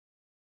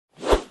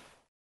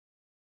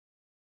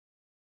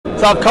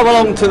So I've come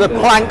along to the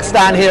plank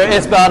stand here at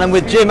Isbel and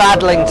with Jim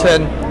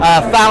Adlington,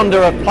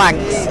 founder of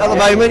Planks. At the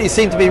moment, you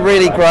seem to be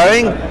really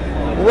growing.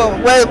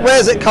 Well,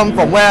 where's it come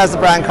from? Where has the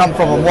brand come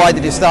from, and why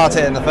did you start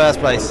it in the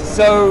first place?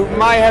 So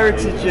my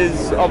heritage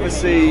is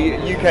obviously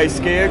UK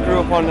skier. Grew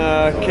up on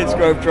Kids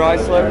Grove Dry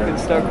Slope in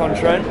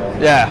Stoke-on-Trent.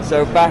 Yeah.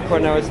 So back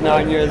when I was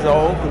 9 years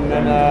old, and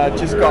then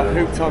just got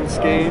hooked on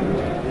skiing.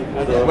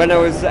 When I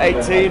was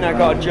 18, I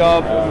got a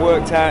job,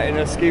 worked out in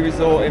a ski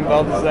resort in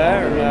Val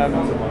d'Isere,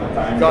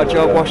 and got a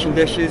job washing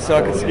dishes so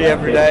I could ski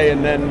every day,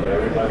 and then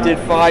did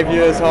 5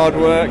 years hard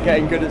work,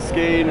 getting good at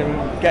skiing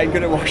and getting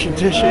good at washing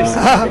dishes.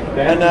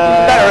 And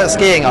better at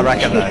skiing, I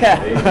reckon.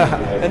 Yeah.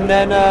 and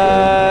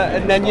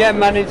then yeah,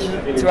 managed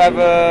to have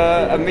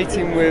a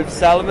meeting with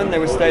Salomon. They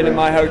were staying in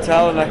my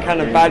hotel, and I kind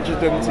of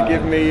badgered them to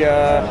give me.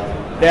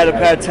 They had a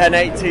pair of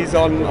 1080s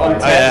on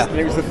test, and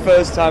it was the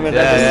first time I'd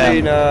ever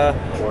seen a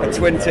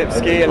twin tip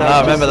ski, and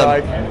I was just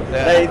like,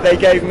 they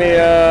gave me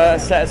a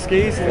set of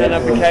skis, and then I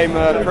became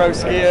a pro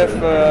skier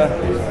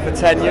for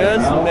 10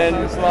 years, and then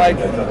it's like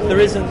there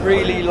isn't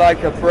really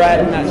like a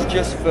brand that's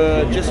just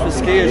for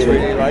skiers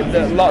really. Like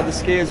a lot of the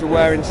skiers were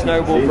wearing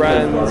snowboard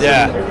brands.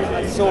 Yeah.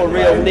 I saw a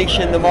real niche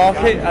in the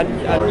market,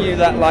 and I knew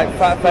that like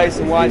Fat Face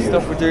and White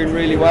Stuff were doing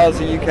really well as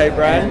a UK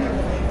brand.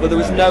 But there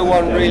was no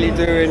one really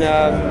doing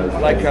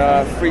like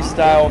a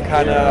freestyle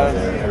kind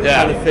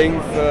of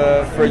thing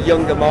for a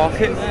younger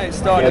market. It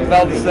started in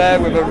Val d'Isere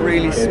with a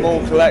really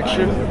small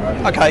collection.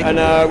 Okay. And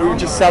we were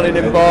just selling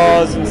in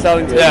bars and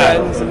selling to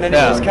friends, and then it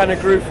just kind of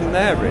grew from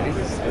there really.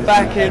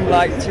 Back in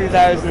like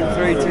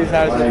 2003,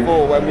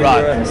 2004 when we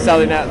were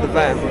selling out the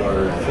van.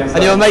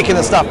 And you were making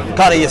the stuff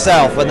kind of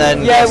yourself, and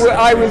then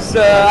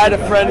I had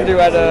a friend who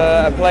had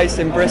a place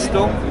in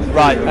Bristol.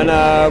 Right. And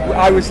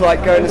I was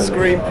like going to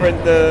screen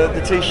print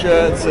the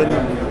t-shirts and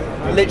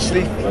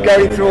literally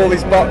going through all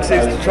these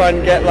boxes to try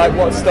and get like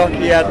what stock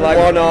he had like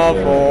one of,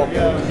 or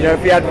you know,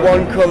 if he had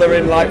one colour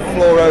in like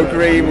fluoro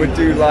green, we'd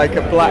do like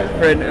a black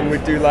print, and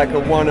we'd do like a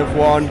one of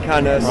one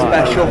kind of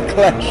special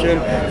collection,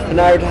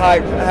 and I would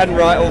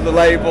handwrite all the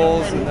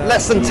labels.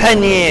 Less than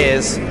 10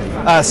 years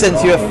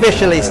since you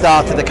officially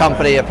started the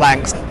company of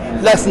Planks.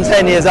 Less than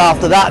 10 years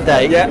after that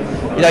date. Yeah.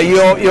 You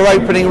know, you're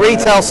opening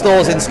retail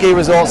stores in ski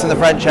resorts in the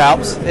French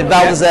Alps. In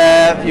Val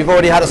d'Isere, you've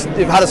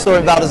had a store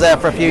in Val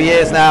d'Isere for a few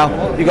years now.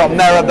 You've got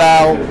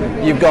Maribel,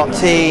 you've got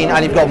Teen,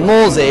 and you've got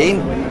Morzine,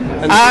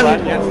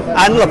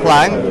 and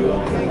LePlang,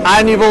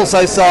 and you've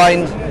also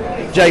signed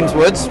James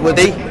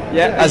Woody,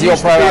 as your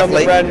pro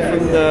athlete.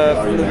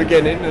 From the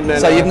beginning, and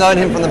then, so you've known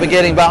him from the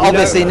beginning, but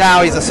obviously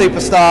now he's a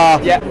superstar,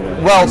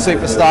 world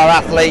superstar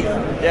athlete.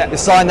 Yeah. You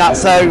signed that,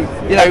 so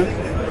you know.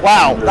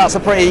 Wow, that's a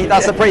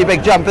pretty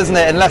big jump, isn't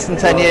it? In less than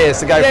 10 years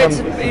to go from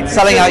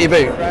selling out your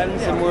boot.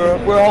 And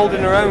we're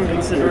holding our own,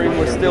 considering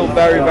we're still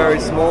very, very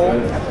small.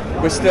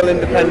 We're still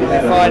independently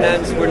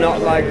financed. We're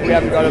not like, we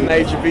haven't got a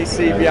major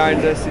VC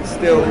behind us. It's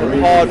still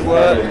hard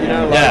work, you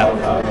know.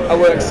 I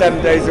work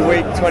 7 days a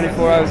week,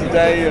 24 hours a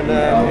day, and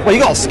well, you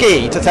got to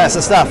ski to test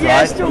the stuff,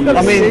 right? Still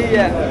got to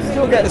ski,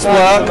 still get it's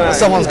work.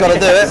 Someone's got to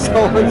do it.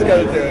 Someone's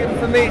got to do it.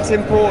 For me, it's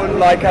important.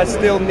 Like, I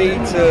still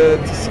need to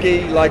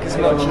ski like as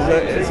much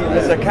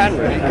as I can,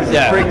 really, because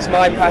it brings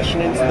my passion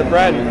into the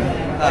brand.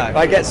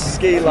 I get to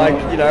ski like,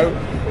 you know,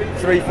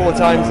 3-4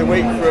 times a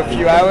week for a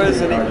few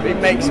hours, and it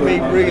makes me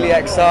really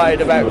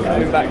excited about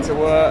coming back to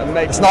work. And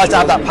it's nice to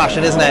have that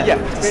passion, isn't it?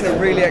 Yeah, it's been a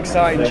really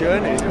exciting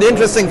journey. The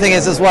interesting thing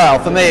is, as well,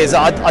 for me, is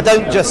I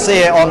don't just see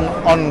it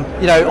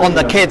on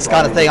the kids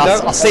kind of thing.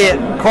 I see it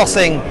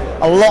crossing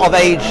a lot of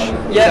age,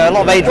 a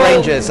lot of age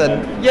ranges,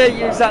 and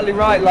you're exactly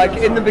right. Like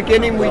in the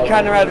beginning, we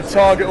kind of had a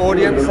target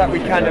audience that we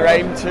kind of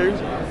aimed to.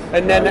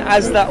 And then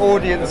as that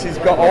audience has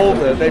got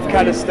older, they've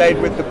kind of stayed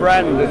with the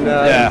brand, and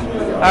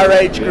our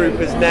age group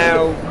is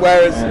now,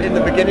 whereas in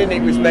the beginning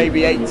it was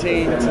maybe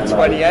 18 to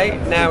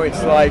 28, now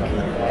it's like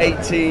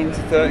 18 to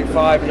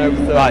 35 and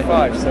over 35.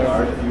 Right.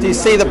 So, do you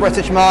see the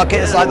British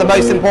market as like the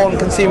most important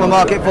consumer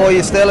market for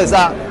you still? Is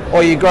that, or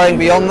are you growing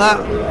beyond that?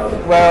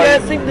 I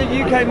think the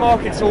UK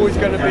market's always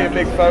going to be a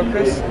big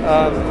focus,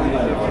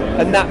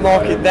 and that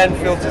market then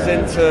filters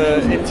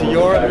into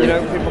Europe. You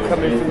know, people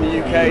coming from the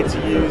UK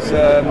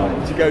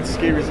to go to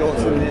ski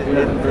resorts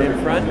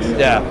in France.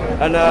 Yeah.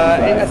 And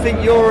I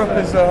think Europe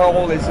as a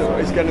whole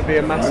is going to be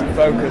a massive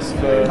focus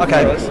for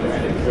us.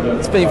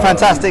 It's been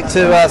fantastic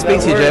to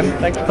speak to you, Jim.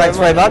 Thanks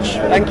very much.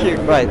 Thank you.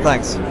 Great,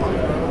 thanks.